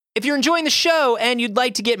If you're enjoying the show and you'd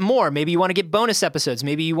like to get more, maybe you want to get bonus episodes,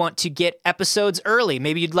 maybe you want to get episodes early,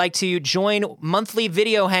 maybe you'd like to join monthly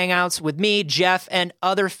video hangouts with me, Jeff, and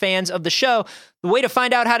other fans of the show, the way to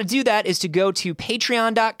find out how to do that is to go to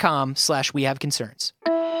patreon.com/wehaveconcerns.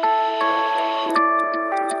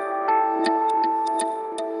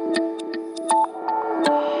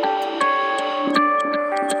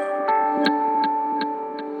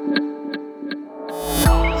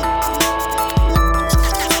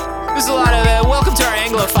 Welcome to our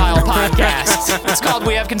Anglophile podcast. It's called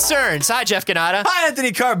We Have Concerns. Hi, Jeff Ganata. Hi,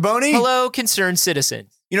 Anthony Carboni. Hello, concerned citizen.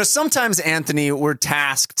 You know, sometimes, Anthony, we're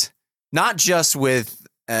tasked not just with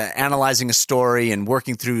analyzing a story and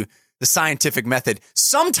working through the scientific method.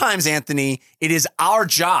 Sometimes, Anthony, it is our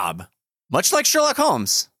job, much like Sherlock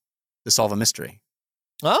Holmes, to solve a mystery.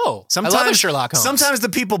 Oh, sometimes, I love Sherlock Holmes. Sometimes the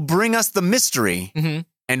people bring us the mystery,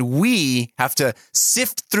 and we have to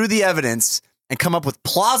sift through the evidence and come up with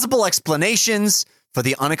plausible explanations for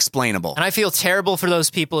the unexplainable. And I feel terrible for those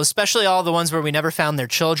people, especially all the ones where we never found their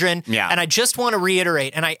children. Yeah. And I just want to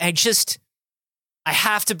reiterate, and I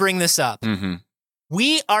have to bring this up.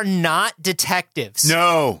 We are not detectives.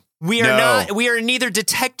 No. We are not. We are neither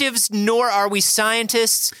detectives nor are we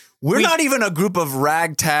scientists. We're not even a group of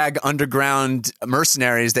ragtag underground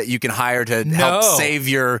mercenaries that you can hire to help save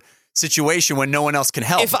your situation when no one else can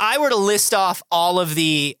help. If I were to list off all of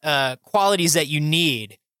the qualities that you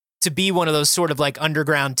need to be one of those sort of like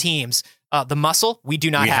underground teams, the muscle, we do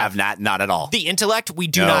not have. We have not at all. The intellect, we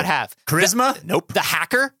do not have. Charisma? Nope. The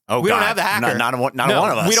hacker? Oh, we God. don't have the hacker. Not one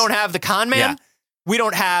of us. We don't have the con man. Yeah. We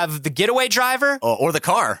don't have the getaway driver. Or the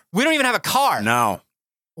car. We don't even have a car. No.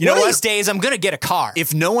 You know, these days, I'm going to get a car.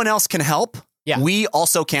 If no one else can help, we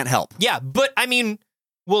also can't help. Yeah, but I mean,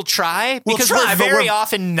 we'll try because we're very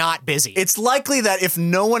often not busy. It's likely that if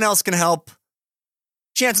no one else can help,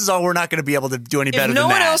 chances are we're not going to be able to do any better than that. If no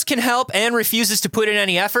one else can help and refuses to put in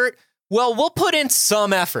any effort, well, we'll put in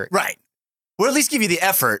some effort. Right. We'll at least give you the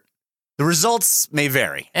effort. The results may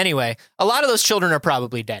vary. Anyway, a lot of those children are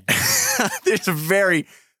probably dead. There's very,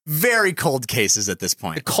 very cold cases at this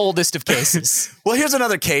point. The coldest of cases. Well, here's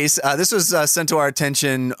another case. This was sent to our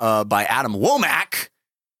attention by Adam Womack.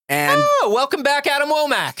 And welcome back, Adam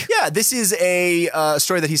Womack. Yeah, this is a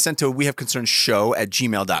story that he sent to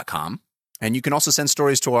wehaveconcerns@gmail.com. And you can also send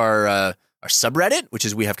stories to our subreddit, which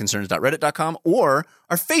is wehaveconcerns.reddit.com, or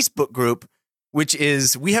our Facebook group, which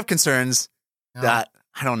is wehaveconcerns.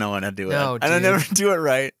 I don't know how to do it. No, I don't never do it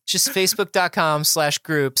right. Just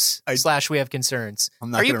facebook.com/groups/wehaveconcerns.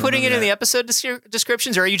 Are you putting it in the episode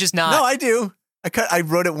descriptions, or are you just not? No, I do. I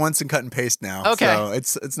wrote it once and cut and paste now. Okay. So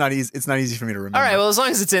it's not easy. It's not easy for me to remember. All right. Well, as long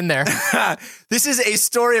as it's in there. This is a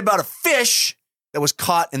story about a fish that was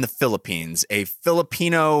caught in the Philippines. A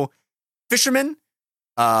Filipino fisherman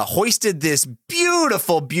hoisted this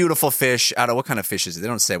beautiful, beautiful fish out of, what kind of fish is it? They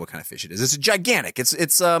don't say what kind of fish it is. It's gigantic.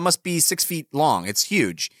 It's must be 6 feet long. It's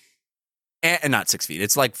huge, and not 6 feet.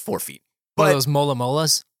 It's like 4 feet. One of those mola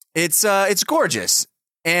molas. It's gorgeous,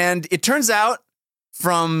 and it turns out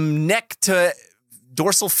from neck to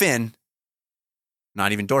dorsal fin,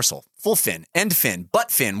 not even dorsal, full fin, end fin, butt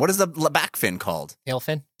fin. What is the back fin called? Tail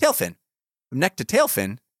fin. Tail fin. From neck to tail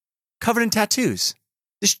fin, covered in tattoos.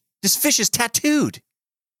 This fish is tattooed.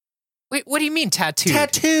 Wait, what do you mean tattooed?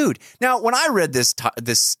 Tattooed. Now, when I read this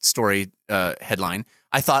story headline,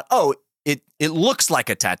 I thought, it looks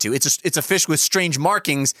like a tattoo. It's a fish with strange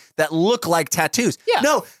markings that look like tattoos. Yeah.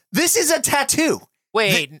 No, this is a tattoo.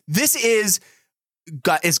 Wait.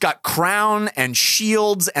 It's got crown and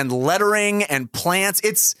shields and lettering and plants.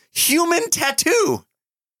 It's human tattoo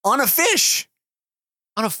on a fish.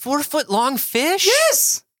 On a 4 foot long fish?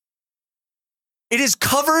 Yes. It is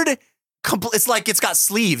covered. It's like it's got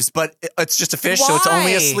sleeves, but it's just a fish, so it's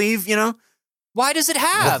only a sleeve, you know? Why does it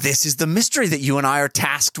have? Well, this is the mystery that you and I are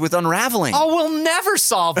tasked with unraveling. Oh, we'll never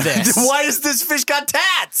solve this. Why does this fish got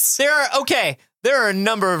tats? There are a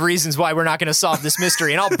number of reasons why we're not going to solve this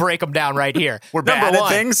mystery, and I'll break them down right here. We're bad at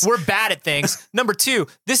things? We're bad at things. Number 2,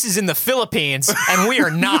 this is in the Philippines, and we are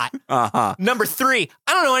not. Number 3,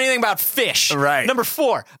 I don't know anything about fish. Right. Number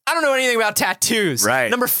 4, I don't know anything about tattoos. Right.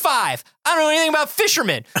 Number 5, I don't know anything about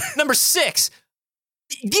fishermen. Number 6,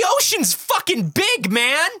 the ocean's fucking big,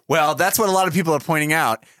 man. Well, that's what a lot of people are pointing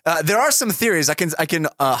out. There are some theories. I can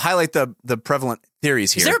highlight the prevalent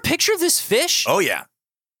theories here. Is there a picture of this fish? Oh, yeah.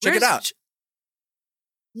 Check it out.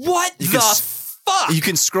 What the fuck? You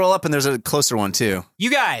can scroll up and there's a closer one too. You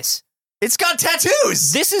guys. It's got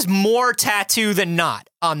tattoos. This is more tattoo than not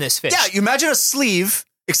on this fish. Yeah, you imagine a sleeve,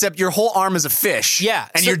 except your whole arm is a fish. Yeah.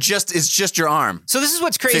 And it's just your arm. So this is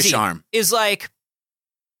what's crazy. Fish arm. Is like,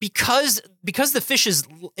 because the fish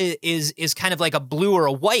is kind of like a blue or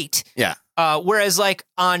a white. Yeah. Whereas like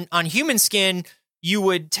on human skin, you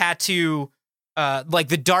would tattoo like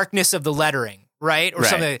the darkness of the lettering, right? Or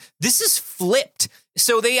something. This is flipped.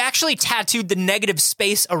 So they actually tattooed the negative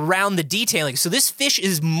space around the detailing. So this fish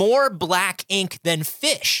is more black ink than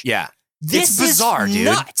fish. Yeah. This it's bizarre, is dude.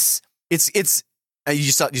 Nuts. It's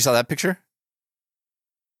you saw that picture?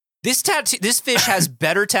 This fish has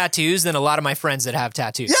better tattoos than a lot of my friends that have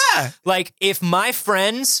tattoos. Yeah. Like if my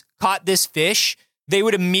friends caught this fish, they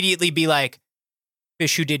would immediately be like,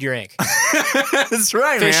 "Fish, who did your ink?" That's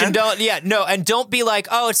right, Fish, man. and don't be like,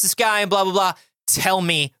 "Oh, it's this guy," and blah blah blah. Tell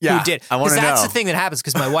me who did. I want to know. That's the thing that happens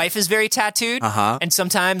because my wife is very tattooed, and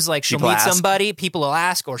sometimes like she'll meet somebody, people will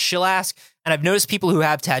ask, or she'll ask, and I've noticed people who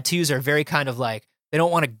have tattoos are very kind of like they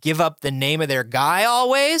don't want to give up the name of their guy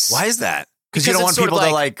always. Why is that? Because you don't want people to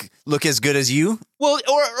like look as good as you? Well,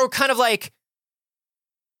 or kind of like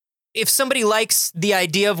if somebody likes the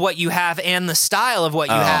idea of what you have and the style of what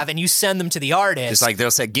you have and you send them to the artist. Just like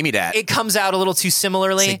they'll say, "Give me that." It comes out a little too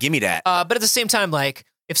similarly. Say, "Give me that." But at the same time, like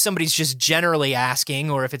if somebody's just generally asking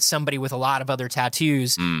or if it's somebody with a lot of other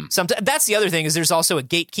tattoos, sometimes that's the other thing is there's also a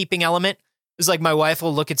gatekeeping element. It's like my wife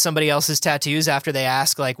will look at somebody else's tattoos after they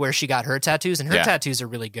ask like where she got her tattoos and her tattoos are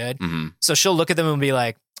really good. Mm-hmm. So she'll look at them and be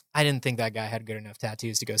like, "I didn't think that guy had good enough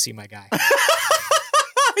tattoos to go see my guy."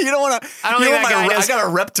 You don't want to. I don't think that guy knows. I got a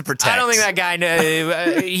rep to protect. I don't think that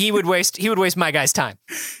guy. He would waste my guy's time.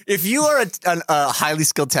 If you are a highly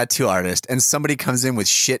skilled tattoo artist and somebody comes in with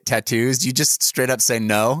shit tattoos, do you just straight up say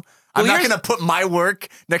no? I'm not going to put my work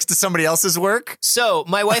next to somebody else's work. So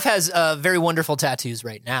my wife has very wonderful tattoos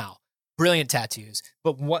right now, brilliant tattoos.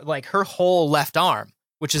 But what like her whole left arm,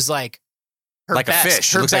 which is like. Like a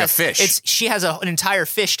fish. It looks like a fish. She has an entire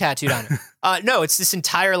fish tattooed on it. No, it's this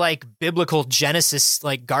entire like biblical Genesis,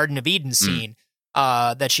 like Garden of Eden scene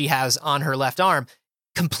that she has on her left arm.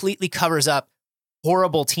 Completely covers up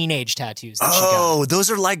horrible teenage tattoos that she got. Oh, those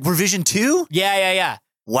are like revision 2? Yeah.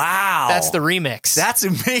 Wow. That's the remix. That's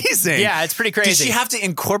amazing. Yeah, it's pretty crazy. Did she have to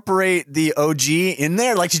incorporate the OG in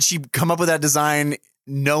there? Like, did she come up with that design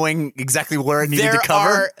knowing exactly where it needed to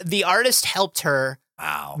cover? The artist helped her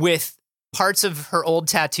with parts of her old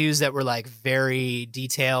tattoos that were like very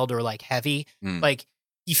detailed or like heavy. Like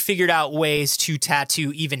he figured out ways to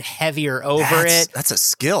tattoo even heavier over it. That's a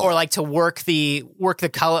skill. Or like to work the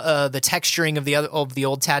color, the texturing of the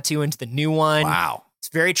old tattoo into the new one. Wow. It's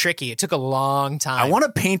very tricky. It took a long time. I want a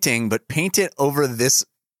painting, but paint it over this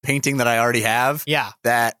painting that I already have. Yeah.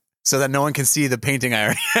 So that no one can see the painting I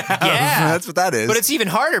already have. Yeah. That's what that is. But it's even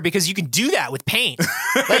harder because you can do that with paint.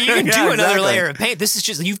 Like you can do another layer of paint. This is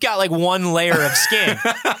just, you've got like one layer of skin.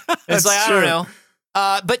 It's like, true. I don't know.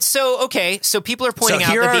 But so people are pointing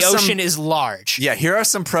out that the ocean is large. Yeah, here are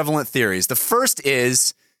some prevalent theories. The first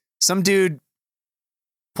is some dude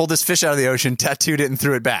pulled this fish out of the ocean, tattooed it, and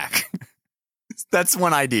threw it back. That's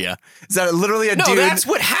one idea. Is that literally a dude? No, that's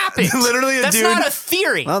what happened. Literally a dude. That's not a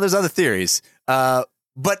theory. Well, there's other theories.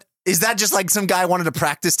 But is that just like some guy wanted to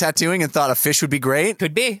practice tattooing and thought a fish would be great?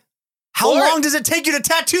 Could be. How long does it take you to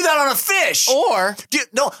tattoo that on a fish?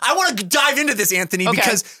 No, I want to dive into this, Anthony,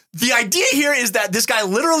 because the idea here is that this guy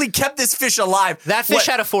literally kept this fish alive. That fish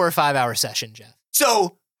had a 4 or 5 hour session, Jeff.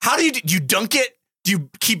 So how do you dunk it? Do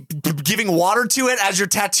you keep giving water to it as you're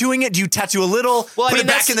tattooing it? Do you tattoo a little, put it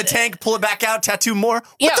back in the tank, pull it back out, tattoo more?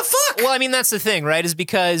 What the fuck? Well, I mean, that's the thing, right? Is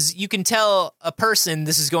because you can tell a person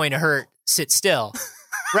this is going to hurt, sit still,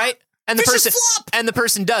 right? And the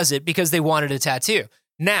person does it because they wanted a tattoo.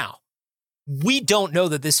 Now, we don't know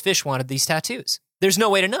that this fish wanted these tattoos. There's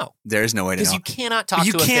no way to know. There's no way to know. Because you cannot talk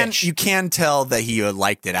to a fish. You can tell that he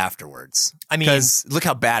liked it afterwards. I mean, because look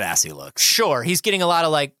how badass he looks. Sure, he's getting a lot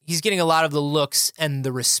of the looks and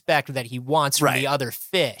the respect that he wants from the other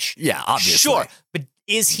fish. Yeah, obviously. Sure, but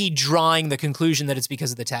is he drawing the conclusion that it's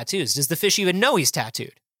because of the tattoos? Does the fish even know he's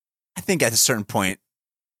tattooed? I think at a certain point,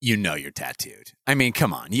 you know you're tattooed. I mean,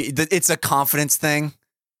 come on. It's a confidence thing.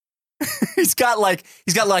 He's got like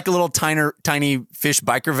a little tiny fish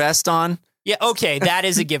biker vest on. Yeah, okay, that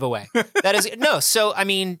is a giveaway. So I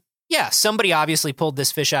mean, yeah, somebody obviously pulled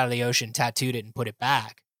this fish out of the ocean, tattooed it, and put it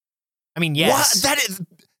back. I mean, yes.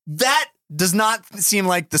 That does not seem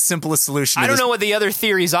like the simplest solution. I don't know what the other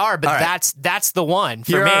theories are, but that's the one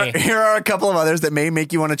for me. Here are a couple of others that may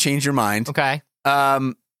make you want to change your mind. Okay.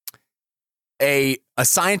 A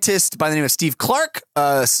scientist by the name of Steve Clark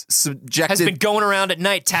has been going around at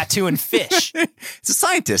night tattooing fish. It's a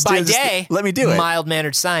scientist. By day, let me do it.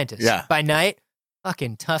 Mild-mannered scientist. Yeah. By night,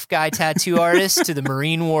 fucking tough guy tattoo artist to the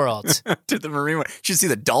marine world. To the marine world. You should see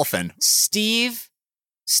the dolphin. Steve,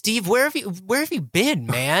 where have you been,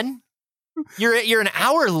 man? You're an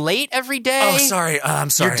hour late every day. Oh, sorry. I'm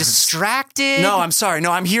sorry. You're distracted. No, I'm sorry.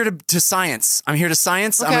 No, I'm here to science. I'm here to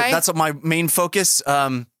science. Okay. That's what my main focus.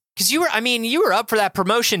 Because you were up for that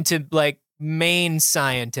promotion to like main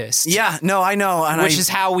scientist. Yeah, no, I know. And which is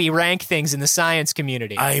how we rank things in the science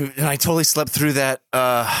community. I totally slept through that.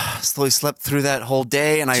 Whole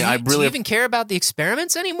day, and do you even care about the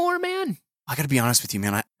experiments anymore, man? I got to be honest with you,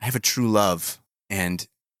 man. I have a true love, and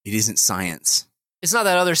it isn't science. It's not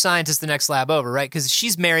that other scientist the next lab over, right? Because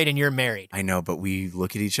she's married and you're married. I know, but we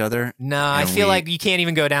look at each other. No, I feel like you can't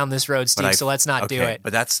even go down this road, Steve. So let's not do it.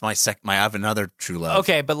 But that's I have another true love.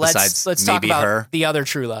 Okay, but let's talk about the other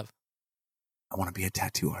true love. I want to be a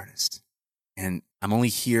tattoo artist. And I'm only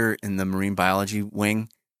here in the marine biology wing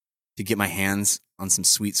to get my hands on some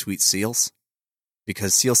sweet, sweet seals.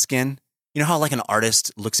 Because seal skin, you know how like an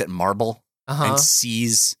artist looks at marble and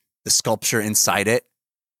sees the sculpture inside it?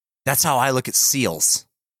 That's how I look at seals.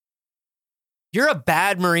 You're a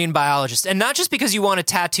bad marine biologist. And not just because you want to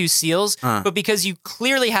tattoo seals, but because you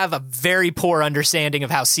clearly have a very poor understanding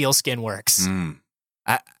of how seal skin works. You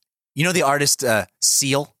know the artist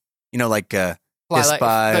Seal? You know, like the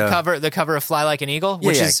cover of "Fly Like an Eagle,"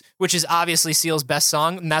 which is obviously Seal's best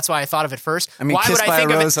song, and that's why I thought of it first. I mean, Kissed by a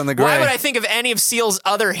Rose on the Grey. Why would I think of any of Seal's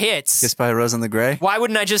other hits? Kissed by a Rose on the Grey. Why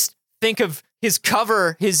wouldn't I just think of his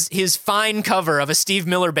cover, his fine cover of a Steve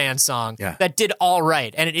Miller Band song that did all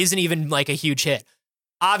right, and it isn't even like a huge hit?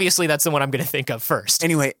 Obviously, that's the one I'm going to think of first.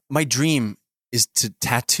 Anyway, my dream is to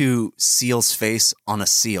tattoo Seal's face on a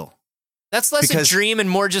seal. That's less a dream and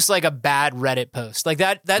more just like a bad Reddit post. Like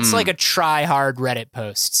that's like a try hard Reddit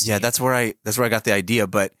post. Steve. Yeah, that's where I got the idea.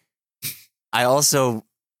 But I'm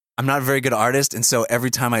not a very good artist, and so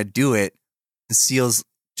every time I do it, the seals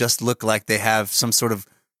just look like they have some sort of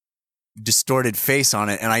distorted face on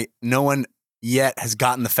it, and no one yet has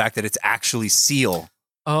gotten the fact that it's actually seal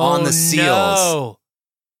on the seals. No.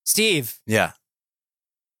 Steve. Yeah.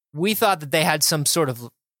 We thought that they had some sort of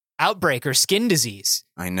outbreak or skin disease.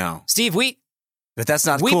 I know. Steve, but that's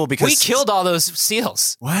not cool because we killed all those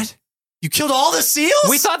seals. What? You killed all the seals?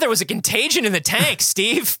 We thought there was a contagion in the tank,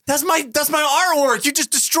 Steve. That's my artwork. You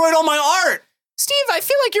just destroyed all my art. Steve, I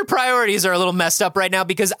feel like your priorities are a little messed up right now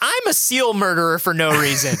because I'm a seal murderer for no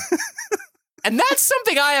reason. And that's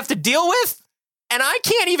something I have to deal with, and I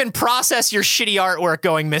can't even process your shitty artwork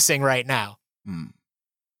going missing right now.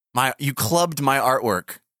 You clubbed my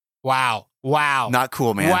artwork. Wow. Not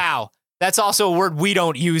cool, man. Wow. That's also a word we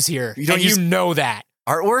don't use here. You know that.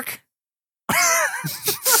 Artwork?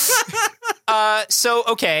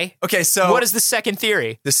 Okay, so what is the second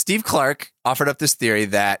theory? The Steve Clark offered up this theory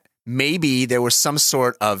that maybe there was some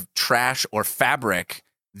sort of trash or fabric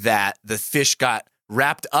that the fish got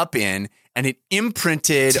wrapped up in, and it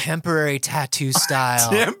imprinted temporary tattoo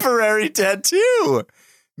style. Temporary tattoo.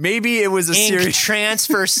 Maybe it was a series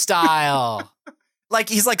transfer style. Like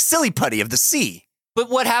he's like silly putty of the sea. But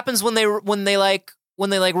what happens when they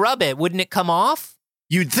rub it? Wouldn't it come off?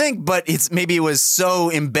 You'd think, but maybe it was so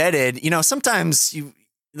embedded. You know, sometimes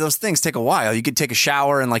those things take a while. You could take a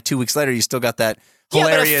shower and like 2 weeks later, you still got that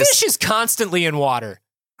hilarious. Yeah, but a fish is constantly in water.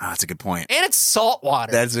 Oh, that's a good point. And it's salt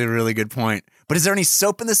water. That's a really good point. But is there any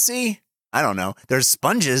soap in the sea? I don't know. There's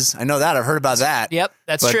sponges. I know that. I've heard about that. Yep,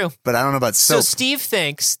 that's true. But I don't know about soap. So Steve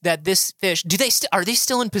thinks that this fish, are they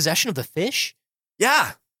still in possession of the fish?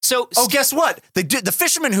 Yeah. So, guess what? The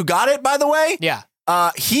fisherman who got it, by the way, yeah,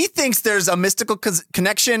 he thinks there's a mystical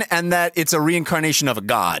connection and that it's a reincarnation of a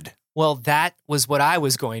god. Well, that was what I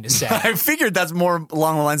was going to say. I figured that's more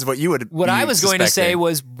along the lines of what you would. What I was going to say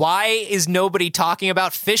was, why is nobody talking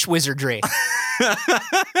about fish wizardry?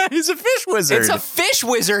 He's a fish wizard. It's a fish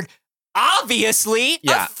wizard. Obviously,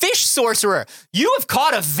 a fish sorcerer. You have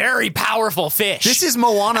caught a very powerful fish. This is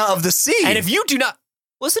Moana of the sea. And if you do not...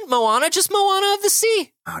 Wasn't Moana just Moana of the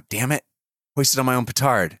sea? Oh, damn it. Hoisted on my own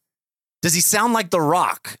petard. Does he sound like The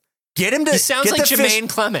Rock? Get him to... He sounds like Jermaine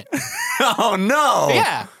Clement. Oh, no.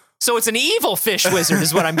 Yeah. So it's an evil fish wizard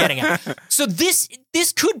is what I'm getting at. So this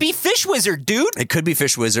could be Fish Wizard, dude. It could be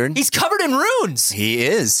Fish Wizard. He's covered in runes. He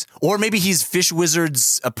is. Or maybe he's Fish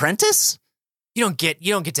Wizard's apprentice? You don't get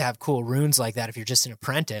to have cool runes like that if you're just an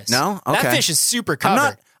apprentice. No? Okay. That fish is super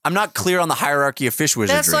covered. I'm not clear on the hierarchy of fish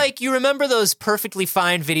wizardry. That's like, you remember those Perfectly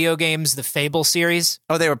Fine video games, the Fable series?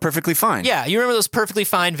 Oh, they were perfectly fine. Yeah, you remember those Perfectly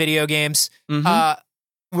Fine video games where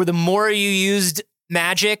the more you used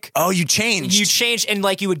magic... Oh, you changed. And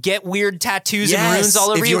like you would get weird tattoos and runes all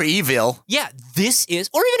over you. If you were evil. Yeah, this is...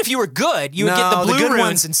 Or even if you were good, you would get the blue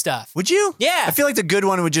runes and stuff. Would you? Yeah. I feel like the good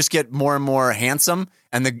one would just get more and more handsome,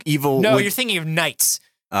 and the evil you're thinking of knights.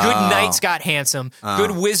 Good knights got handsome.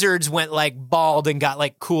 Good wizards went like bald and got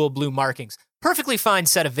like cool blue markings. Perfectly fine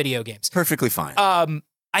set of video games. Perfectly fine.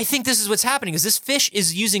 I think this is what's happening is this fish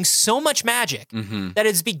is using so much magic that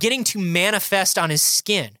it's beginning to manifest on his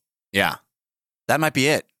skin. Yeah. That might be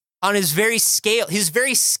it. On his very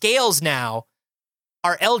scales now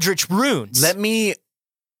are eldritch runes. Let me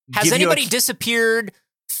Has anybody disappeared,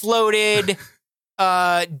 floated,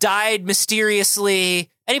 died mysteriously?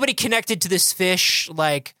 Anybody connected to this fish,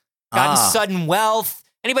 like gotten sudden wealth?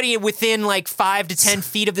 Anybody within like 5 to 10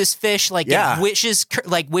 feet of this fish, like get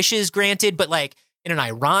wishes granted, but like in an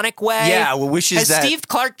ironic way? Yeah, well, wishes Has Steve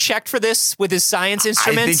Clark checked for this with his science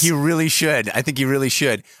instruments? I think he really should.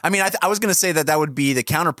 I mean, I was going to say that would be the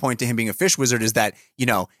counterpoint to him being a fish wizard is that,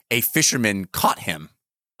 a fisherman caught him.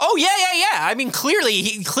 Oh, yeah. I mean,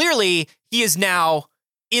 clearly he is now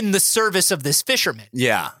in the service of this fisherman.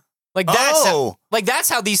 Yeah. Like that's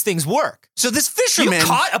how these things work. So this fisherman... You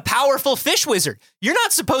caught a powerful fish wizard. You're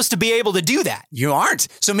not supposed to be able to do that. You aren't.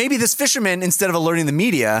 So maybe this fisherman, instead of alerting the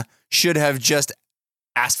media, should have just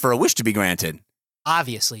asked for a wish to be granted.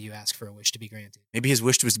 Obviously, you ask for a wish to be granted. Maybe his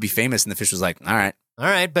wish was to be famous, and the fish was like, all right. All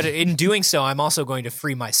right, but in doing so, I'm also going to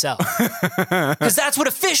free myself. Because that's what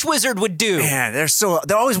a fish wizard would do. Man,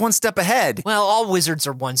 they're always one step ahead. Well, all wizards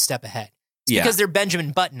are one step ahead. It's because they're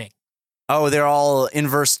Benjamin Buttoning. Oh, they're all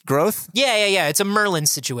inverse growth? Yeah. It's a Merlin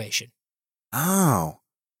situation. Oh.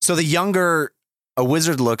 So the younger a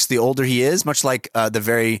wizard looks, the older he is, much like the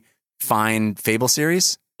very fine Fable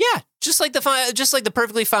series? Yeah, just like the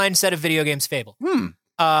perfectly fine set of video games Fable.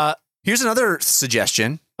 Here's another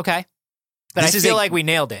suggestion. Okay. But I feel like we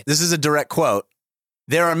nailed it. This is a direct quote.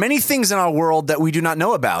 There are many things in our world that we do not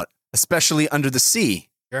know about, especially under the sea.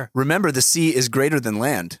 Sure. Remember, the sea is greater than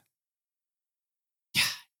land.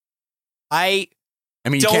 I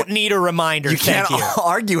don't need a reminder. You can't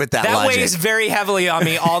argue with that logic. That weighs very heavily on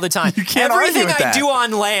me all the time. You can't argue with that. Everything I do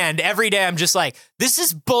on land every day, I'm just like, this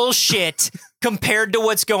is bullshit compared to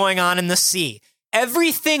what's going on in the sea.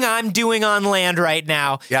 Everything I'm doing on land right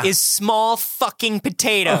now is small fucking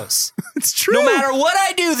potatoes. It's true. No matter what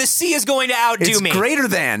I do, the sea is going to outdo me. It's greater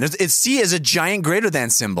than. Sea is a giant greater than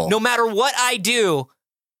symbol. No matter what I do,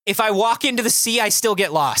 if I walk into the sea, I still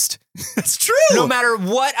get lost. That's true. No matter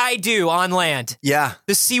what I do on land,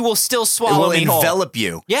 the sea will still swallow me whole. It will envelop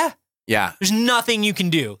you. Yeah. Yeah. There's nothing you can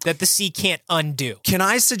do that the sea can't undo. Can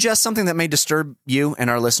I suggest something that may disturb you and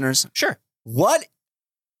our listeners? Sure. What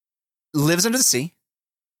lives under the sea?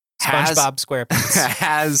 SpongeBob SquarePants.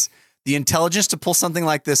 Has the intelligence to pull something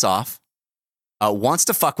like this off, wants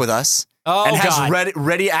to fuck with us, and has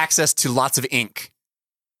ready access to lots of ink.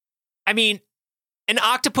 I mean, an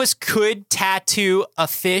octopus could tattoo a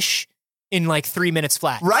fish in like 3 minutes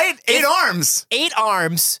flat. Right? 8 arms. 8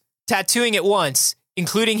 arms, tattooing it once,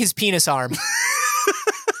 including his penis arm.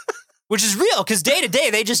 Which is real, because day to day,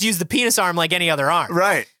 they just use the penis arm like any other arm.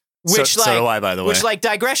 Right. So do I, by the way. Which, like,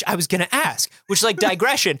 digression, I was going to ask,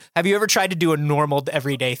 digression, have you ever tried to do a normal,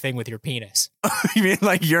 everyday thing with your penis? You mean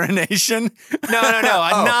like urination? No, a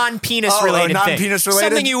non-penis related thing. Non-penis related?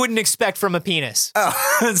 Something you wouldn't expect from a penis.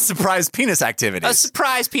 Oh, surprise penis activity. A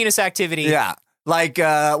surprise penis activity. Yeah. Like,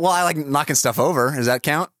 I like knocking stuff over. Does that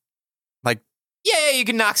count? Like, yeah, you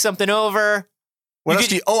can knock something over. What else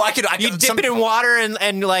do you, I could dip it in water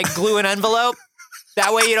and like glue an envelope.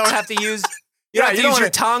 That way you don't have to use... You don't have to use your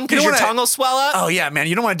tongue because your tongue will swell up. Oh, yeah, man.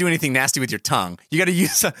 You don't want to do anything nasty with your tongue. You got to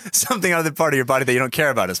use something other part of your body that you don't care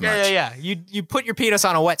about as much. Yeah. You put your penis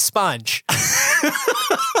on a wet sponge.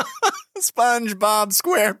 SpongeBob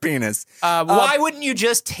SquarePenis. Why wouldn't you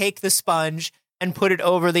just take the sponge and put it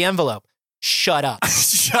over the envelope? Shut up.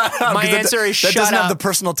 Shut up. My answer is shut up. That doesn't have the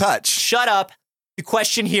personal touch. Shut up. The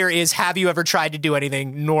question here is, have you ever tried to do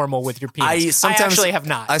anything normal with your penis? I actually have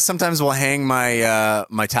not. I sometimes will hang my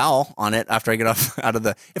my towel on it after I get out of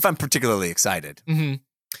if I'm particularly excited. Mm-hmm.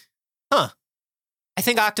 Huh. I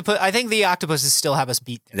think the octopuses still have us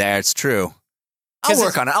beat there. That's true. I'll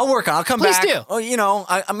work on it. I'll come back. Please do.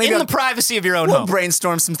 Oh, maybe in the privacy of your own home. We'll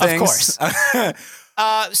brainstorm some things. Of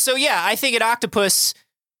course. So yeah, I think an octopus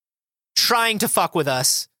trying to fuck with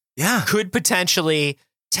us could potentially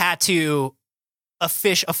tattoo a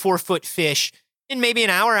 4-foot fish in maybe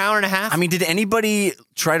an hour and a half. I mean, did anybody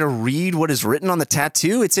try to read what is written on the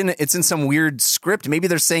tattoo? It's in some weird script. Maybe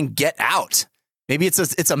they're saying "Get Out." Maybe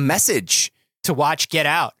it's a message to watch. Get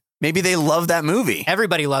Out. Maybe they love that movie.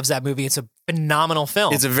 Everybody loves that movie. It's a phenomenal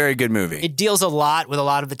film. It's a very good movie. It deals a lot with a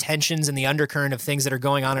lot of the tensions and the undercurrent of things that are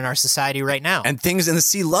going on in our society right now. And things in the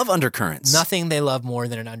sea love undercurrents. Nothing they love more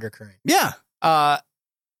than an undercurrent. Yeah.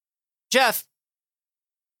 Jeff,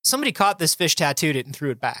 somebody caught this fish, tattooed it, and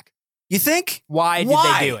threw it back. You think? Why did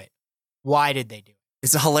they do it? Why did they do it?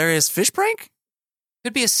 It's a hilarious fish prank?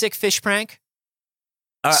 Could be a sick fish prank.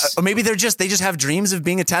 Or maybe they just have dreams of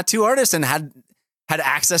being a tattoo artist and had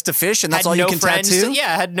access to fish, and that's all you can tattoo.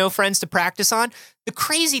 Had no friends to practice on. The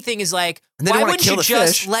crazy thing is, like, why wouldn't you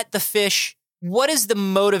just let the fish? What is the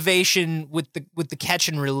motivation with the catch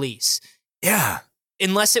and release? Yeah.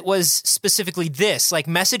 Unless it was specifically this, like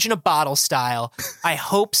message in a bottle style. I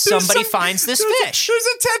hope somebody finds this fish. There's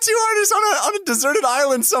a tattoo artist on a deserted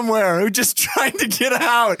island somewhere who's just trying to get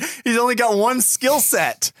out. He's only got one skill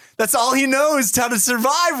set. That's all he knows how to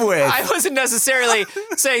survive with. I wasn't necessarily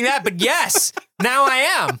saying that, but yes, now I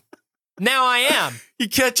am. He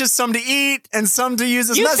catches some to eat and some to use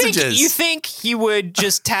as messages. You think he would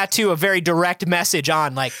just tattoo a very direct message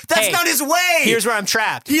on, like, that's hey, not his way. Here's where I'm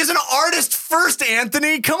trapped. He is an artist first,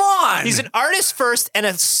 Anthony. Come on. He's an artist first and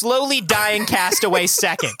a slowly dying castaway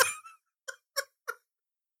second.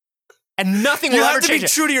 And nothing will ever change. You have to be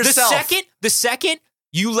true to yourself. The second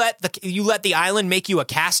you let the island make you a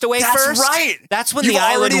castaway first. That's right. That's when the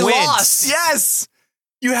island wins. Lost. Yes.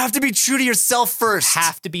 You have to be true to yourself first. You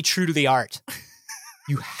have to be true to the art.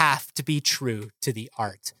 You have to be true to the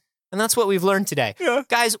art. And that's what we've learned today. Yeah.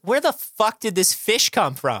 Guys, where the fuck did this fish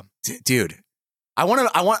come from? Dude, I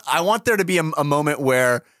want there to be a moment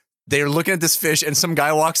where they're looking at this fish and some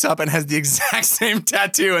guy walks up and has the exact same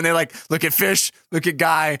tattoo and they're like, look at fish, look at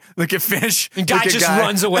guy, look at fish. And guy just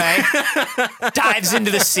runs away, dives into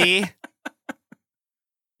the sea.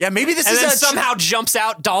 Yeah, maybe this and is then somehow jumps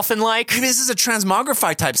out dolphin-like. Maybe this is a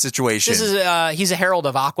transmogrify type situation. This is he's a herald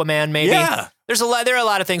of Aquaman. Maybe. Yeah. There are a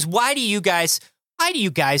lot of things. Why do you guys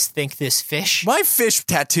think this fish? Why fish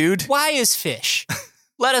tattooed? Why is fish?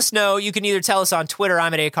 Let us know. You can either tell us on Twitter.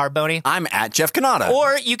 I'm at acarboni. I'm at Jeff Canada.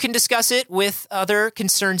 Or you can discuss it with other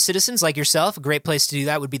concerned citizens like yourself. A great place to do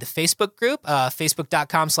that would be the Facebook group,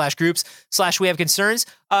 facebook.com/groups/wehaveconcerns.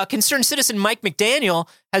 Concerned citizen Mike McDaniel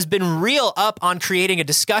has been real up on creating a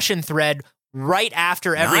discussion thread right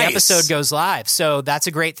after every episode goes live. So that's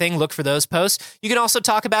a great thing. Look for those posts. You can also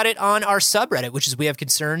talk about it on our subreddit, which is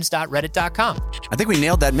wehaveconcerns.reddit.com. I think we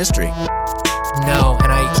nailed that mystery. No,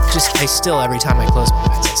 and I still, every time I close my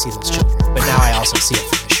eyes, I see those children. But now I also see it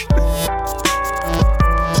from the show.